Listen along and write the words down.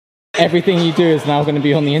everything you do is now going to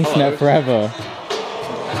be on the internet forever.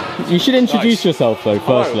 You should introduce yourself though,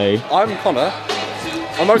 firstly. Hello, I'm Connor.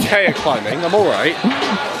 I'm okay at climbing, I'm alright.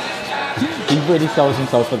 He really sells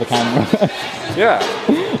himself for the camera. Yeah.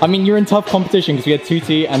 I mean, you're in tough competition because we had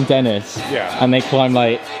Tutti and Dennis. Yeah. And they climb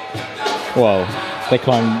like, well, they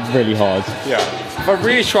climb really hard. Yeah. If I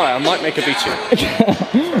really try, I might make a beat you.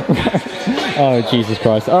 Oh, Jesus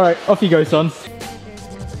Christ. Alright, off you go, son.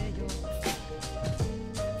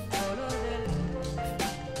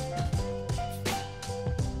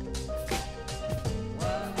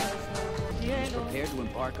 Prepare to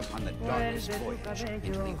embark upon the darkest voyage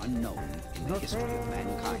into the unknown in the history of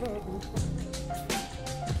mankind.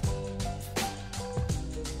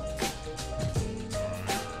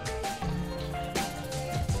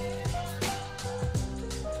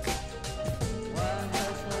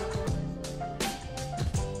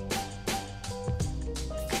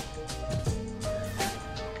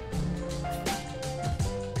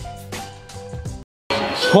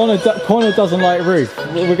 Connor doesn't like Ruth.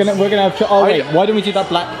 We're gonna have. Oh wait, why don't we do that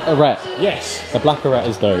black arete? Yes. The black arete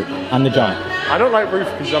is dope, and the jump. I don't like Ruth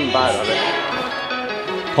because I'm bad at it.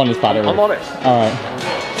 Connor's bad at Ruth. I'm honest. All right,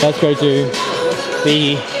 let's go to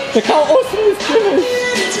the. Look how awesome this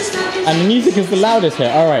is! And the music is the loudest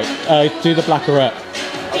here. All right, do the black arete. I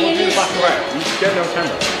want to do the black arete. You should get me on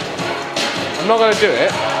camera. I'm not gonna do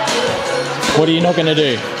it. What are you not gonna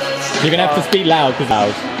do? You're gonna have to speak loud because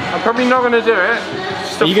loud. I'm probably not gonna do it.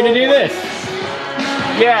 Are you gonna do this?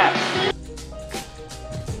 Yeah.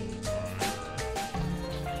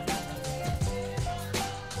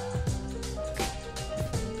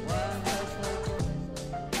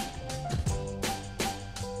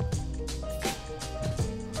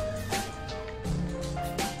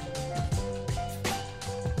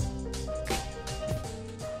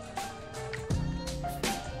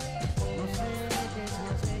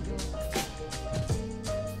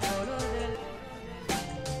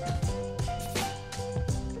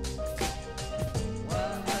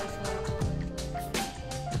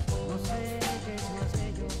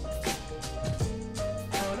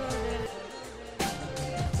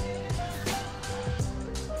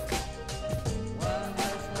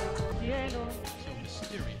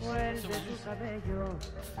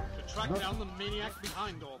 To track down the maniac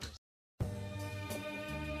behind all this.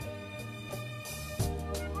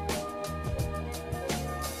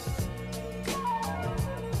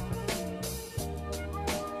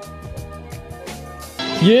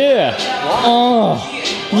 Yeah! Oh!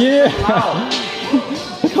 Yeah!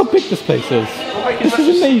 Look how big this place is. This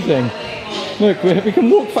is amazing. Look, we can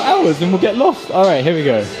walk for hours and we'll get lost. Alright, here we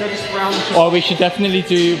go. Oh, we should definitely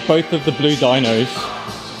do both of the blue dinos.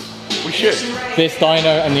 We should. This dino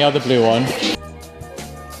and the other blue one.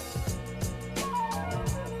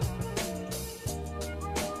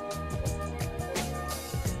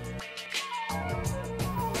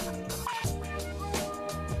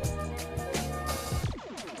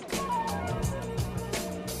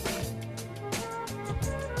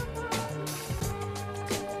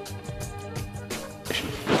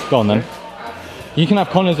 Go on then. You can have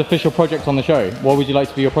Connor's official project on the show. What would you like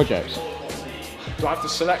to be your project? Do I have to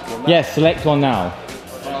select one now? Yes, select one now.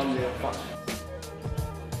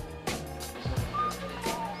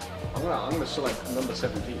 I'm gonna select number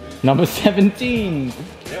 17. Number 17!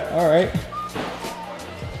 Yeah. Alright.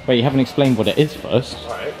 Wait, you haven't explained what it is first.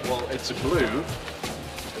 Alright, well it's a blue,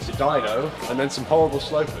 it's a dino, and then some horrible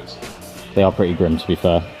slopers. They are pretty grim, to be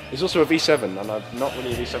fair. There's also a V7, and I'm not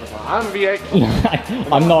really a V7 fan. I'm a V8.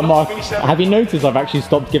 I'm not a mark. V7. Have you noticed I've actually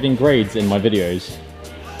stopped giving grades in my videos?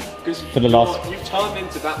 For the last... You've turned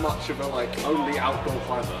into that much of a, like, only outdoor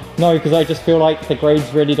climber. No, because I just feel like the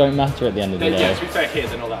grades really don't matter at the end of the day. Yeah, to be fair here,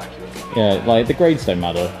 they're not that accurate. Yeah, like, the grades don't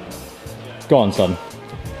matter. Go on, son.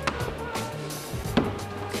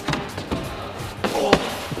 Oh.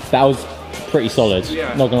 That was pretty solid.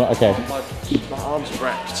 Yeah. Not gonna... Okay. My arm's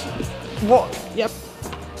wrecked. What? Yep.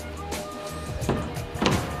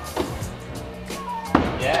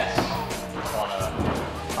 Yes.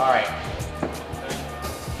 Alright.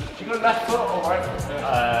 You got left foot or right foot?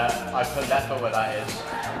 I put left foot where that is.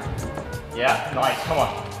 Yeah, nice, come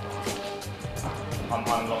on. I'm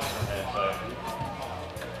lost from here, so.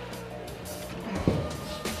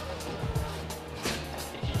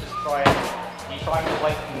 Did you just try and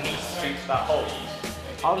like knee scooch that hole?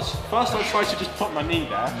 First I tried to just put my knee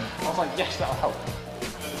there. I was like, yes, that'll help.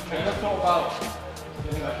 Have you ever thought about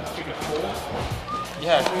doing like a figure four?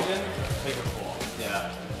 Yeah, figure four.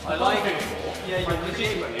 Yeah. I like figure four. Yeah, you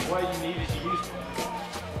legitimately where you need is you use one.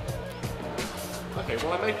 Okay,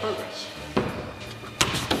 well I made progress.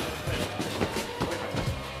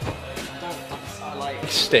 I like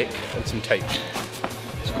stick and some tape.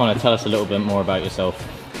 Just kind of tell us a little bit more about yourself.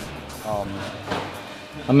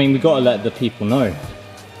 I mean, we've got to let the people know.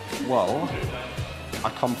 Well, I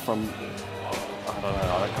come from... I don't know,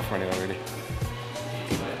 I don't come from anywhere really.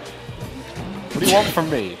 What do you want from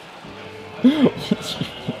me?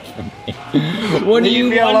 What do you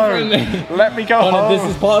want from me? Let me go home. This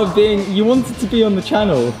is part of being... You wanted to be on the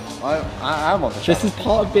channel. I am on the channel. This is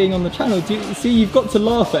part of being on the channel. See, you've got to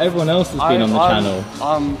laugh at everyone else that's been on the channel.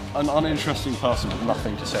 I'm an uninteresting person with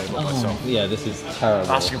nothing to say about myself. Yeah, this is terrible.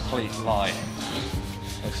 That's a complete lie.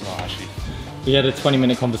 It's not actually. We had a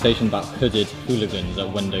 20-minute conversation about hooded hooligans at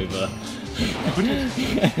Wendover.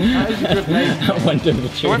 That is a good name. At Wendover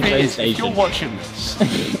train If station. you're watching this,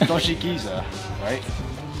 dodgy geezer, right?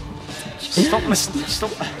 Stop listening.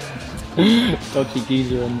 Stop. Dodgy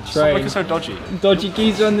geezer on the Stop train. looking so dodgy. Dodgy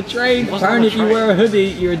geezer on the train. Wasn't Apparently, on if the you wear a hoodie,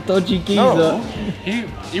 you're a dodgy geezer. No,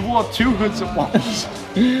 he wore 2 hoods at once,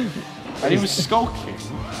 and he was skulking,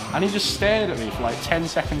 and he just stared at me for like 10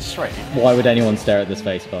 seconds straight. Why would anyone stare at this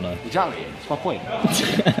face, Connor? Exactly. That's my point.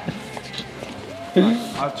 I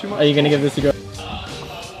have too much. Are you going to give this a go?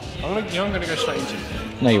 I'm gonna go straight into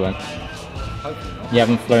it. No, you won't. Hopefully not. You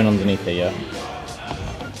haven't flown underneath it yet.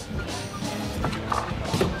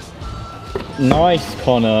 Nice,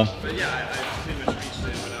 Connor.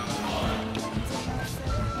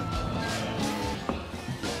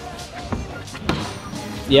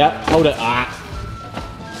 Yeah, hold it. Ah.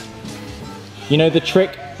 You know, the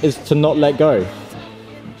trick is to not let go.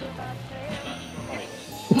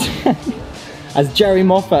 As Jerry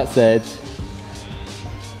Moffat said.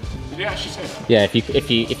 Did he actually say that? Yeah, if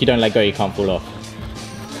you don't let go, you can't fall off.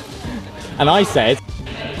 And I said.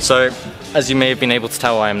 So, as you may have been able to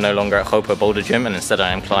tell, I am no longer at Gropo Boulder Gym, and instead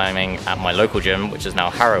I am climbing at my local gym, which is now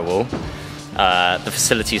HarroWall. The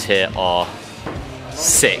facilities here are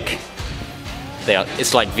sick. They are.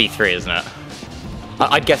 It's like V3, isn't it?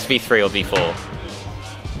 I'd guess V3 or V4.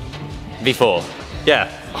 V4. Yeah,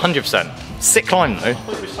 100%. Sick climb though.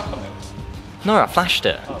 No, I flashed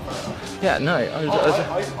it. Yeah, no.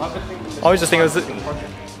 I was just thinking it was.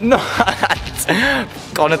 No.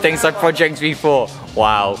 Connor thinks I project V4.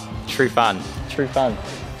 Wow. True fan. True fan.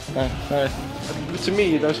 No. To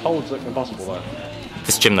me, those holds look impossible though.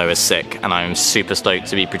 This gym though is sick, and I'm super stoked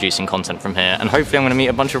to be producing content from here, and hopefully I'm going to meet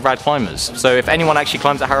a bunch of rad climbers. So if anyone actually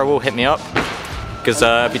climbs at HarroWall, hit me up, because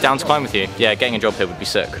I'd be down to climb with you. Yeah, getting a job here would be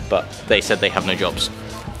sick, but they said they have no jobs.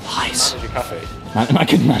 Lies. Manage your cafe. I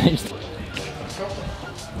could manage.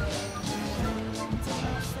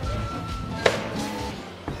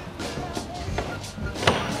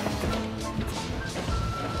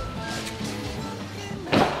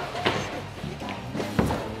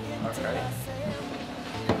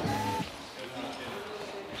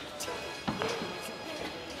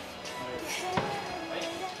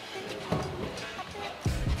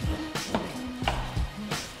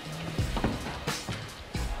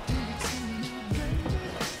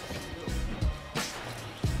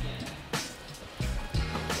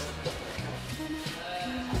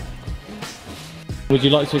 Would you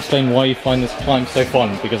like to explain why you find this climb so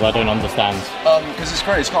fun? Because I don't understand. Because it's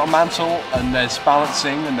great. It's got a mantle, and there's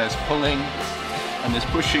balancing, and there's pulling, and there's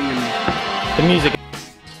pushing, and The music.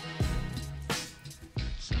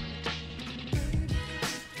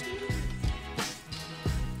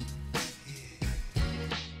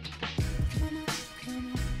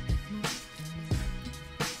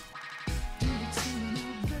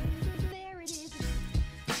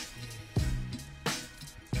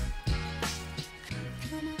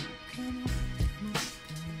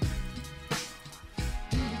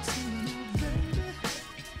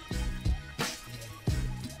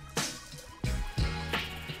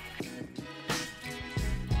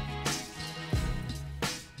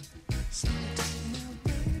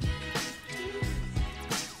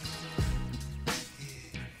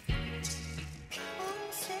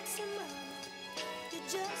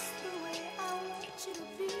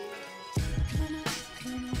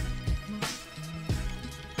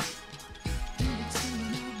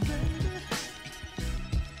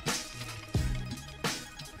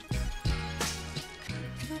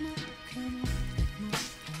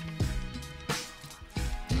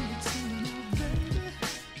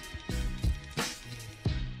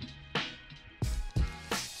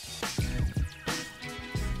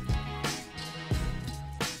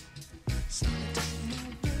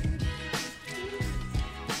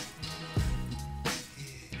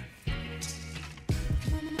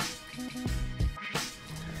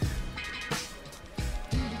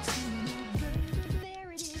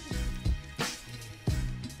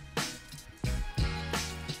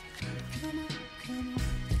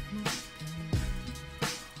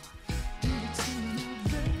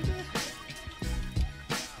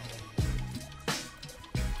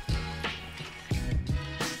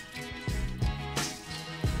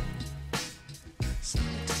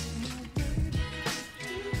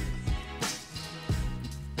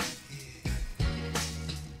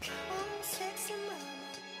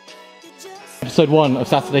 episode 1 of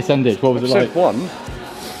Saturday Sendage. What was it like? Episode 1?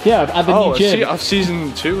 Yeah, at the new gym. Of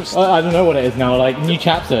season 2? I don't know what it is now. Like new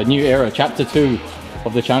chapter, new era, chapter 2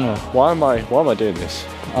 of the channel. Why am I doing this?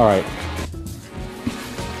 All right.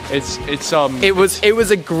 It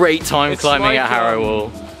was a great time climbing like, at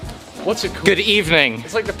HarroWall. What's it called? Good evening.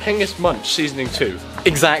 It's like the Pengus Munch seasoning 2.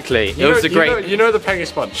 Exactly. It was a great. You know the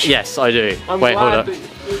Pengus Munch. Yes, I do. Wait, hold up.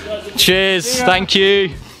 Cheers. Yeah. Thank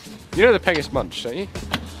you. You know the Pengus Munch, don't you?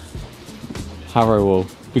 HarroWall.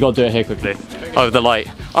 We gotta do it here quickly. Oh, the light.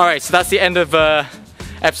 All right, so that's the end of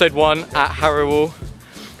episode 1 at HarroWall.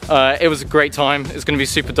 It was a great time. It's gonna be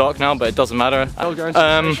super dark now, but it doesn't matter.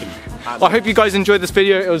 I hope you guys enjoyed this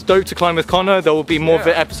video. It was dope to climb with Connor. There will be more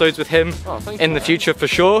episodes with him in the future for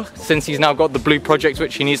sure, since he's now got the blue project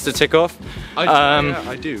which he needs to tick off.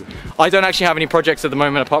 I do. I don't actually have any projects at the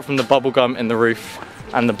moment apart from the bubble gum in the roof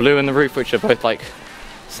and the blue in the roof, which are both like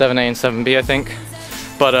 7A and 7B, I think.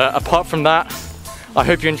 But apart from that, I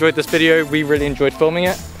hope you enjoyed this video. We really enjoyed filming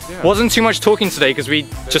it. Yeah. Wasn't too much talking today because we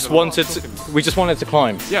just wanted to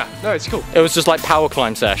climb. Yeah, no, it's cool. It was just like power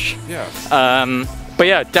climb sesh. Yeah. But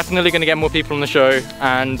yeah, definitely gonna get more people on the show,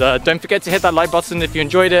 and don't forget to hit that like button if you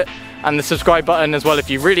enjoyed it, and the subscribe button as well if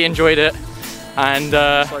you really enjoyed it. And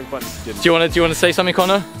do you want to say something,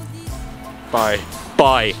 Connor? Bye.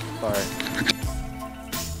 Bye. Bye.